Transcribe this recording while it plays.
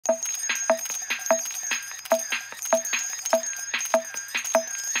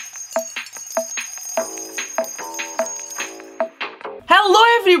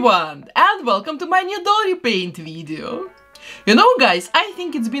everyone, and welcome to my new doll repaint video. You know guys, I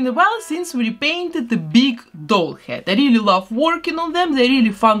think it's been a while since we repainted the big doll head. I really love working on them, they're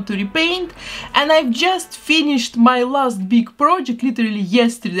really fun to repaint, and I've just finished my last big project. Literally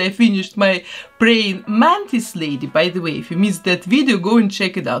yesterday I finished my praying mantis lady. By the way, if you missed that video, go and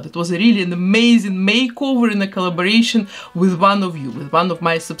check it out. It was really an amazing makeover in a collaboration with one of you, with one of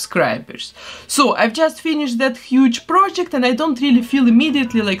my subscribers. So I've just finished that huge project and I don't really feel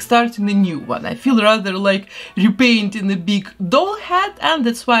immediately like starting a new one. I feel rather like repainting a big doll head, and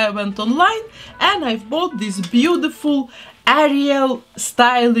that's why I went online and I've bought this beautiful Ariel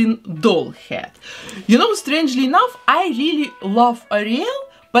styling doll head. You know, strangely enough, I really love Ariel,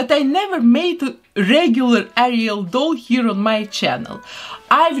 but I never made a regular Ariel doll here on my channel.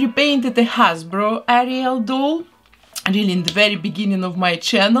 I've repainted a Hasbro Ariel doll, really in the very beginning of my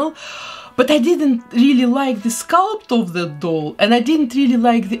channel, but I didn't really like the sculpt of the doll, and I didn't really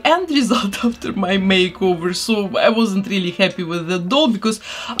like the end result after my makeover, so I wasn't really happy with the doll, because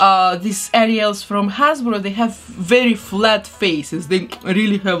these Ariels from Hasbro, they have very flat faces. They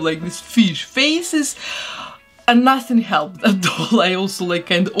really have like these fish faces. And nothing helped that doll. I also like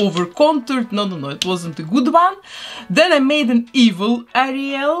kind of over contoured. No, it wasn't a good one. Then I made an evil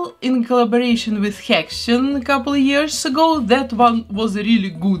Ariel in collaboration with Hexion a couple of years ago. That one was a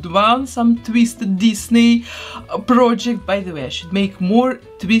really good one. Some Twisted Disney project. By the way, I should make more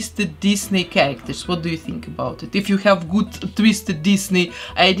Twisted Disney characters. What do you think about it? If you have good Twisted Disney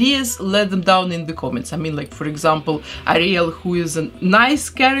ideas, let them down in the comments. I mean, like for example, Ariel, who is a nice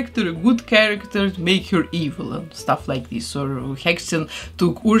character, a good character, make her evil and stuff like this. Or Hexion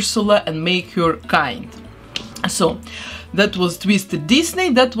took Ursula and make her kind. So that was Twisted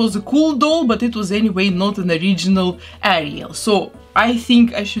Disney. That was a cool doll, but it was anyway not an original Ariel. So I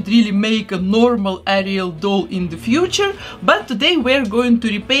think I should really make a normal Ariel doll in the future, but today we're going to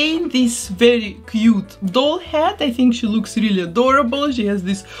repaint this very cute doll head. I think she looks really adorable. She has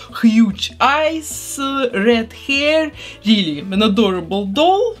these huge eyes, red hair, really an adorable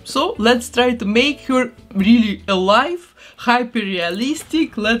doll. So let's try to make her really alive, hyper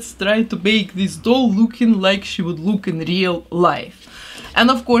realistic. Let's try to make this doll looking like she would look in real life. And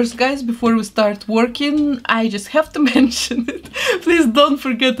of course, guys, before we start working, I just have to mention it. Please don't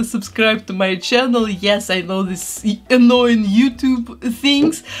forget to subscribe to my channel. Yes, I know this annoying YouTube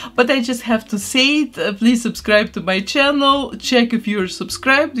things, but I just have to say it. Please subscribe to my channel. Check if you're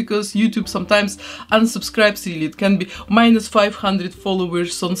subscribed, because YouTube sometimes unsubscribes really. It can be minus 500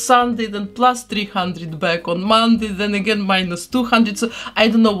 followers on Sunday, then plus 300 back on Monday, then again minus 200. So I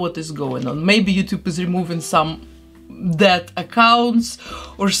don't know what is going on. Maybe YouTube is removing some dead accounts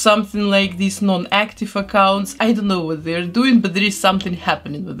or something like this, non-active accounts. I don't know what they're doing, but there is something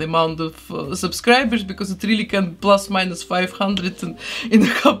happening with the amount of subscribers, because it really can plus minus 500 in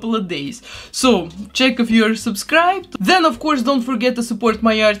a couple of days. So check if you're subscribed. Then of course don't forget to support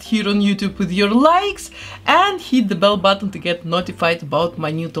my art here on YouTube with your likes, and hit the bell button to get notified about my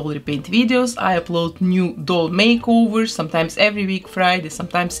new doll repaint videos. I upload new doll makeovers, sometimes every week Friday,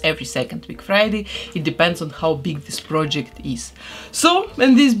 sometimes every second week Friday. It depends on how big this project is. So,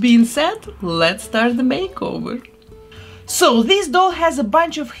 and this being said, let's start the makeover. So this doll has a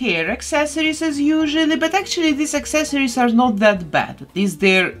bunch of hair accessories as usually, but actually these accessories are not that bad. At least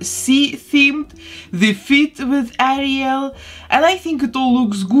they're sea themed, they fit with Ariel, and I think it all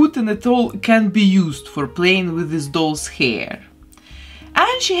looks good and it all can be used for playing with this doll's hair.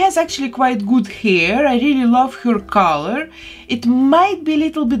 And she has actually quite good hair. I really love her color. It might be a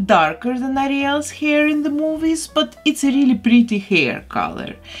little bit darker than Ariel's hair in the movies, but it's a really pretty hair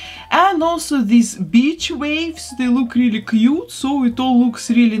color. And also these beach waves, they look really cute, so it all looks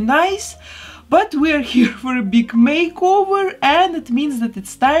really nice. But we're here for a big makeover, and it means that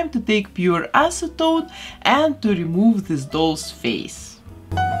it's time to take pure acetone and to remove this doll's face.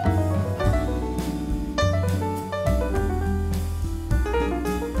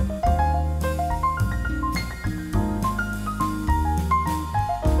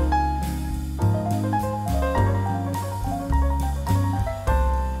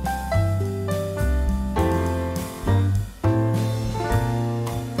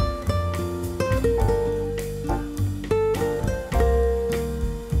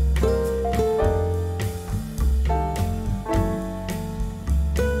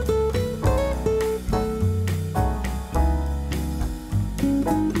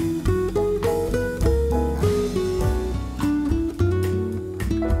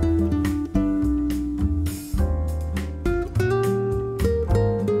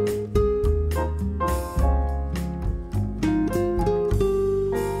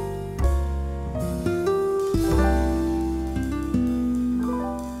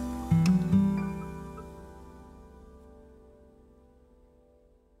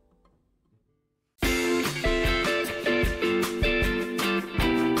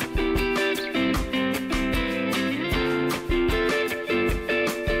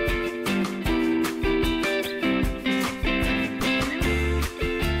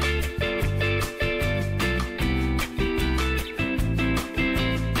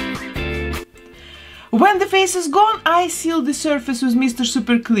 When the face is gone, I seal the surface with Mr.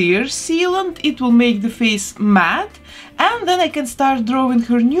 Super Clear sealant. It will make the face matte, and then I can start drawing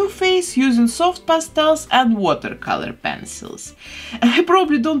her new face using soft pastels and watercolor pencils. I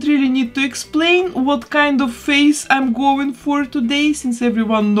probably don't really need to explain what kind of face I'm going for today, since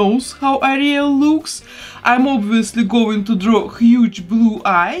everyone knows how Ariel looks. I'm obviously going to draw huge blue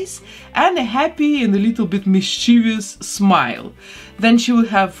eyes and a happy and a little bit mischievous smile. Then she will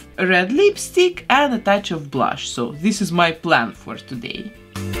have a red lipstick and a touch of blush. So this is my plan for today.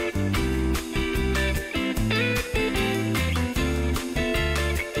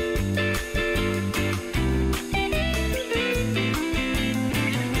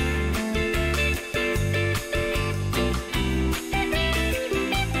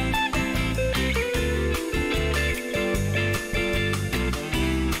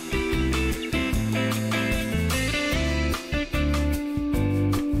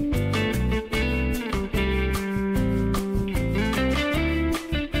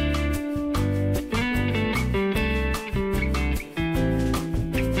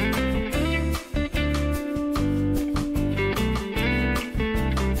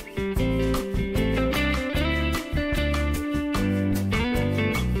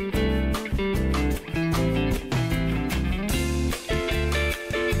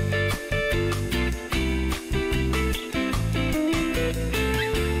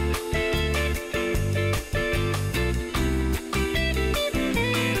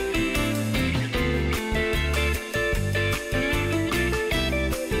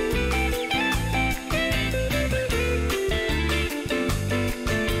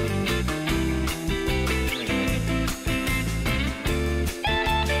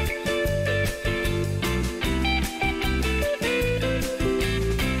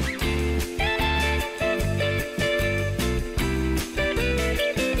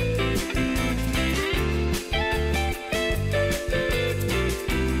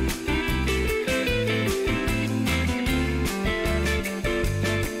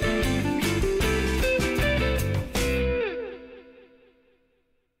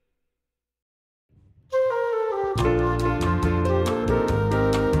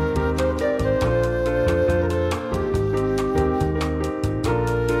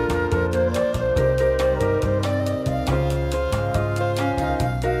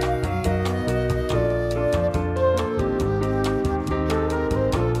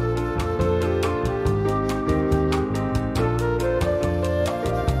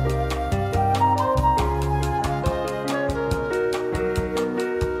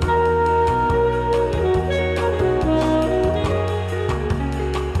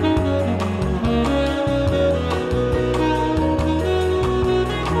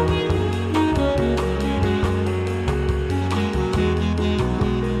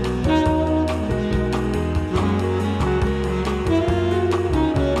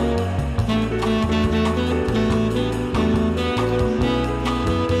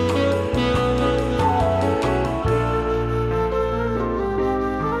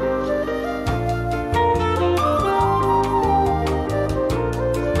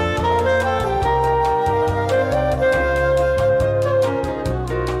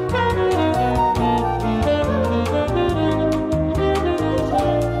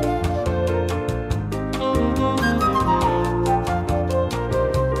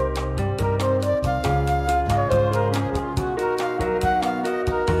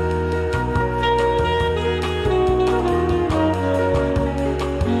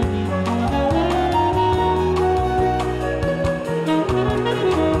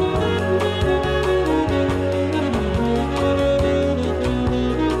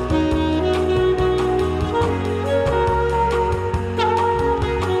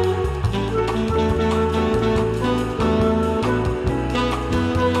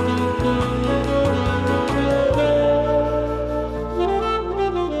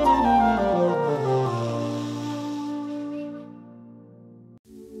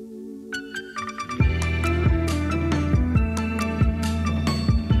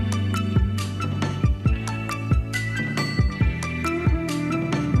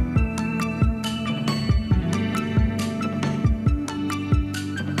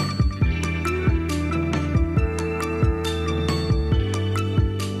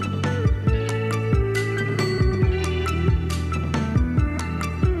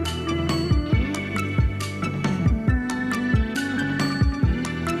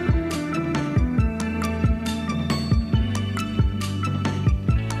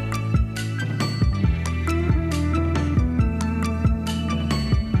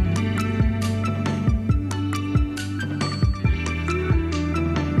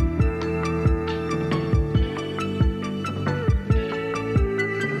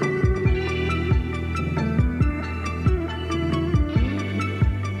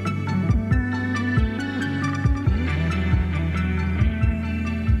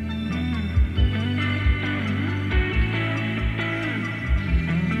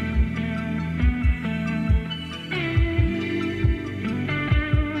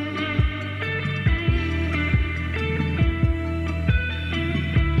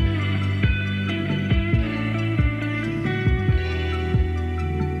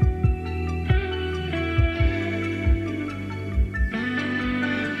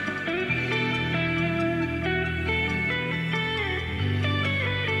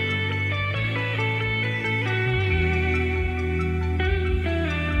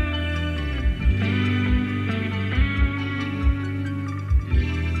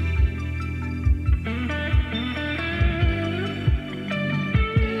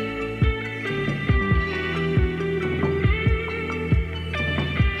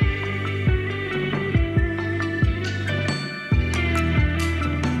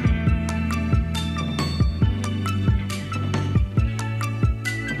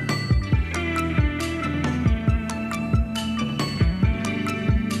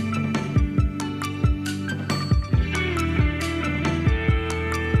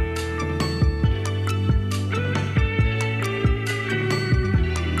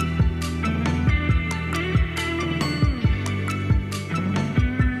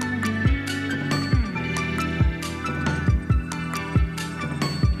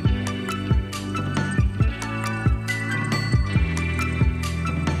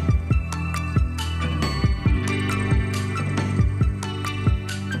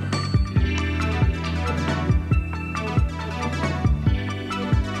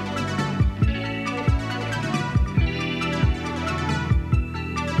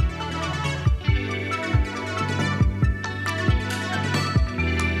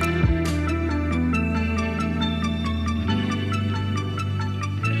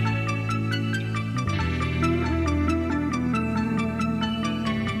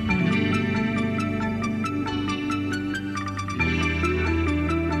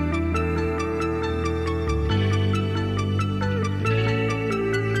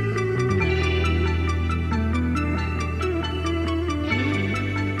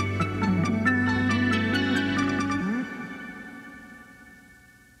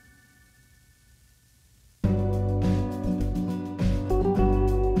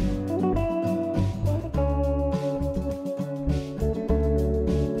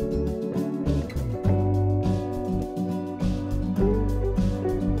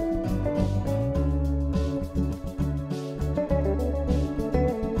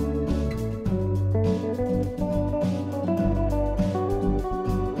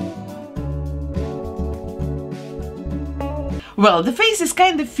 Well, the face is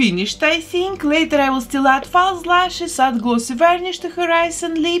kind of finished, I think. Later I will still add false lashes, add glossy varnish to her eyes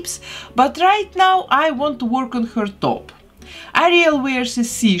and lips, but right now I want to work on her top. Ariel wears a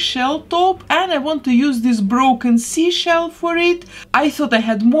seashell top and I want to use this broken seashell for it. I thought I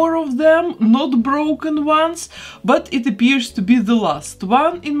had more of them, not broken ones, but it appears to be the last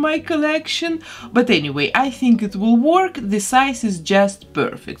one in my collection. But anyway, I think it will work. The size is just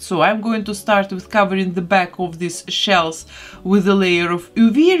perfect. So I'm going to start with covering the back of these shells with a layer of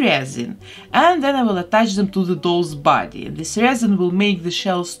UV resin, and then I will attach them to the doll's body. And this resin will make the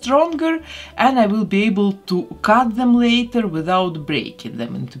shells stronger and I will be able to cut them later without breaking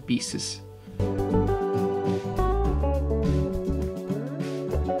them into pieces.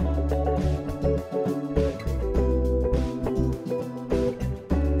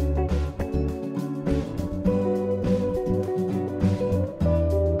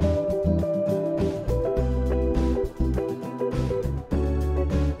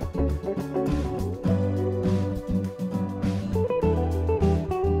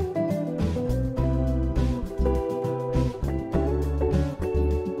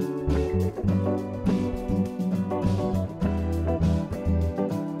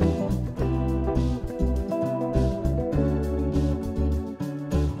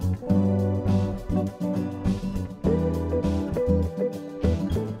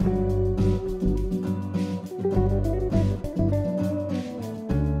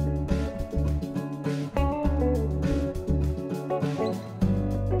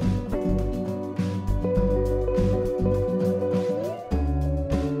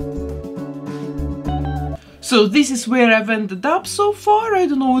 So this is where I've ended up so far. I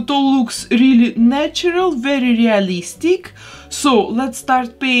don't know, it all looks really natural, very realistic. So let's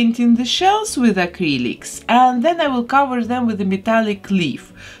start painting the shells with acrylics, and then I will cover them with a metallic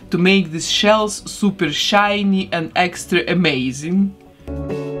leaf to make these shells super shiny and extra amazing.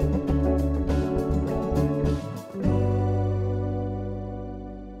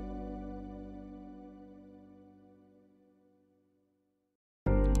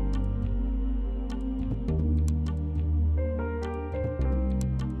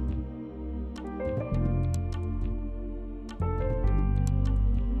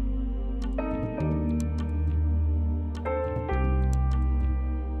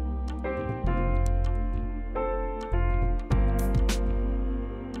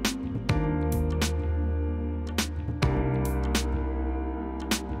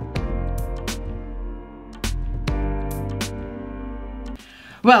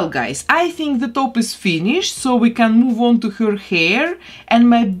 Well guys, I think the top is finished, so we can move on to her hair. And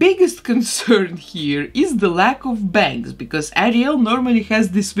my biggest concern here is the lack of bangs, because Ariel normally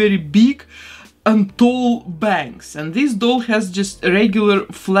has this very big and tall bangs, and this doll has just regular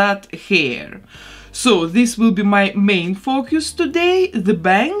flat hair. So this will be my main focus today, the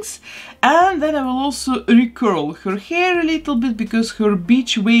bangs. And then I will also recurl her hair a little bit, because her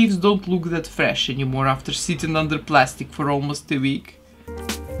beach waves don't look that fresh anymore after sitting under plastic for almost a week.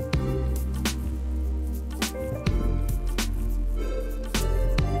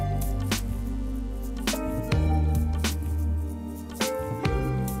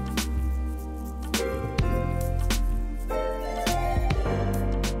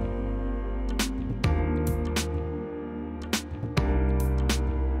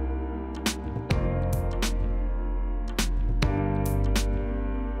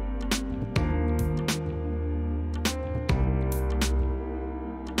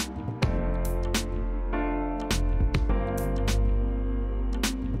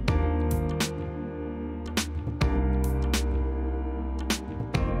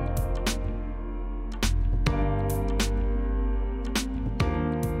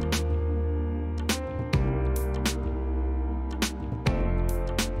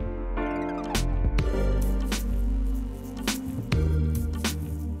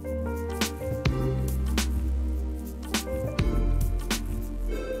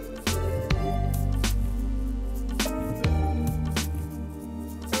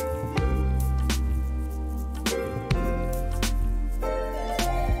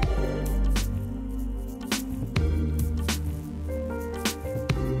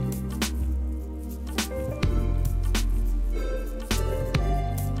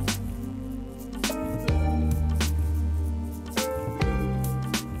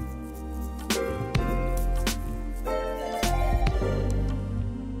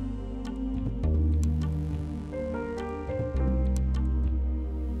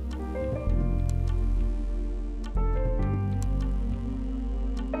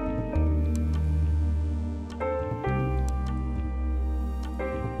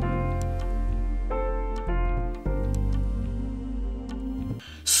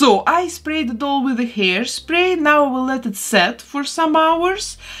 So I sprayed the doll with a hairspray. Now I will let it set for some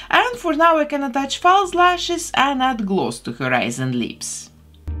hours. And for now I can attach false lashes and add gloss to her eyes and lips.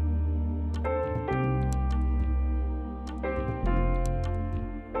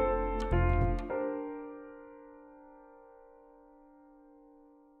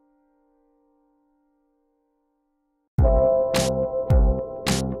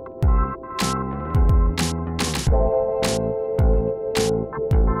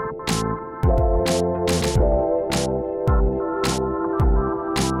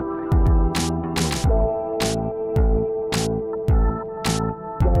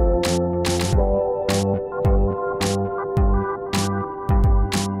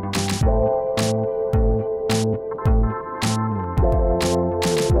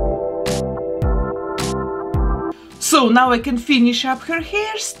 So now I can finish up her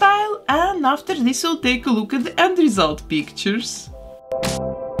hairstyle, and after this we'll take a look at the end result pictures.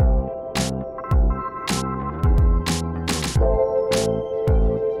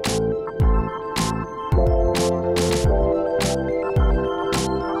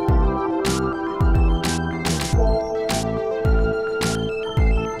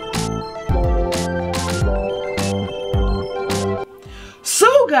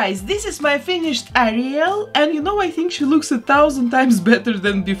 Guys, this is my finished Ariel, and you know, I think she looks 1,000 times better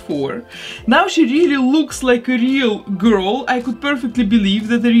than before. Now she really looks like a real girl. I could perfectly believe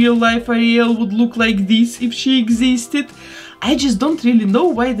that a real life Ariel would look like this if she existed. I just don't really know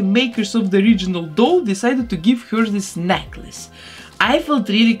why the makers of the original doll decided to give her this necklace. I felt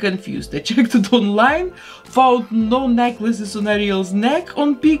really confused. I checked it online, found no necklaces on Ariel's neck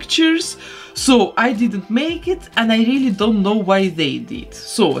on pictures, so I didn't make it, and I really don't know why they did.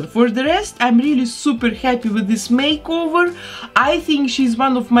 So, and for the rest, I'm really super happy with this makeover. I think she's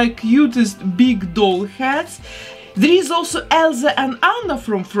one of my cutest big doll hats. There is also Elsa and Anna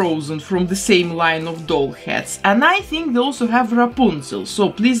from Frozen from the same line of doll hats, and I think they also have Rapunzel, so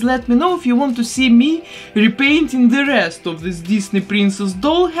please let me know if you want to see me repainting the rest of these Disney princess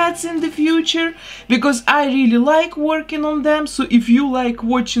doll hats in the future, because I really like working on them. So if you like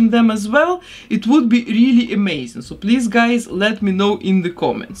watching them as well, it would be really amazing. So please guys, let me know in the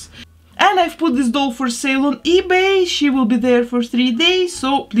comments. And I've put this doll for sale on eBay. She will be there for 3 days,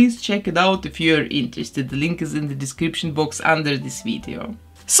 so please check it out if you're interested. The link is in the description box under this video.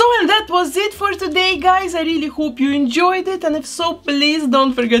 So, and that was it for today, guys. I really hope you enjoyed it, and if so, please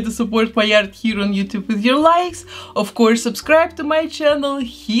don't forget to support my art here on YouTube with your likes. Of course, subscribe to my channel,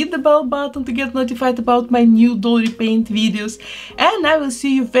 hit the bell button to get notified about my new doll repaint videos, and I will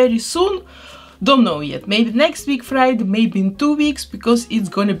see you very soon. Don't know yet, maybe next week Friday, maybe in 2 weeks, because it's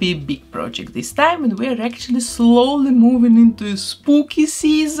gonna be a big project this time, and we're actually slowly moving into a spooky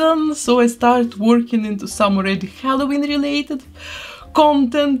season, so I start working into some already Halloween related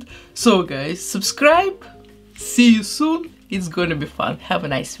content. So guys, subscribe, see you soon, it's gonna be fun, have a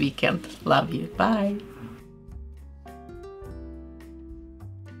nice weekend, love you, bye!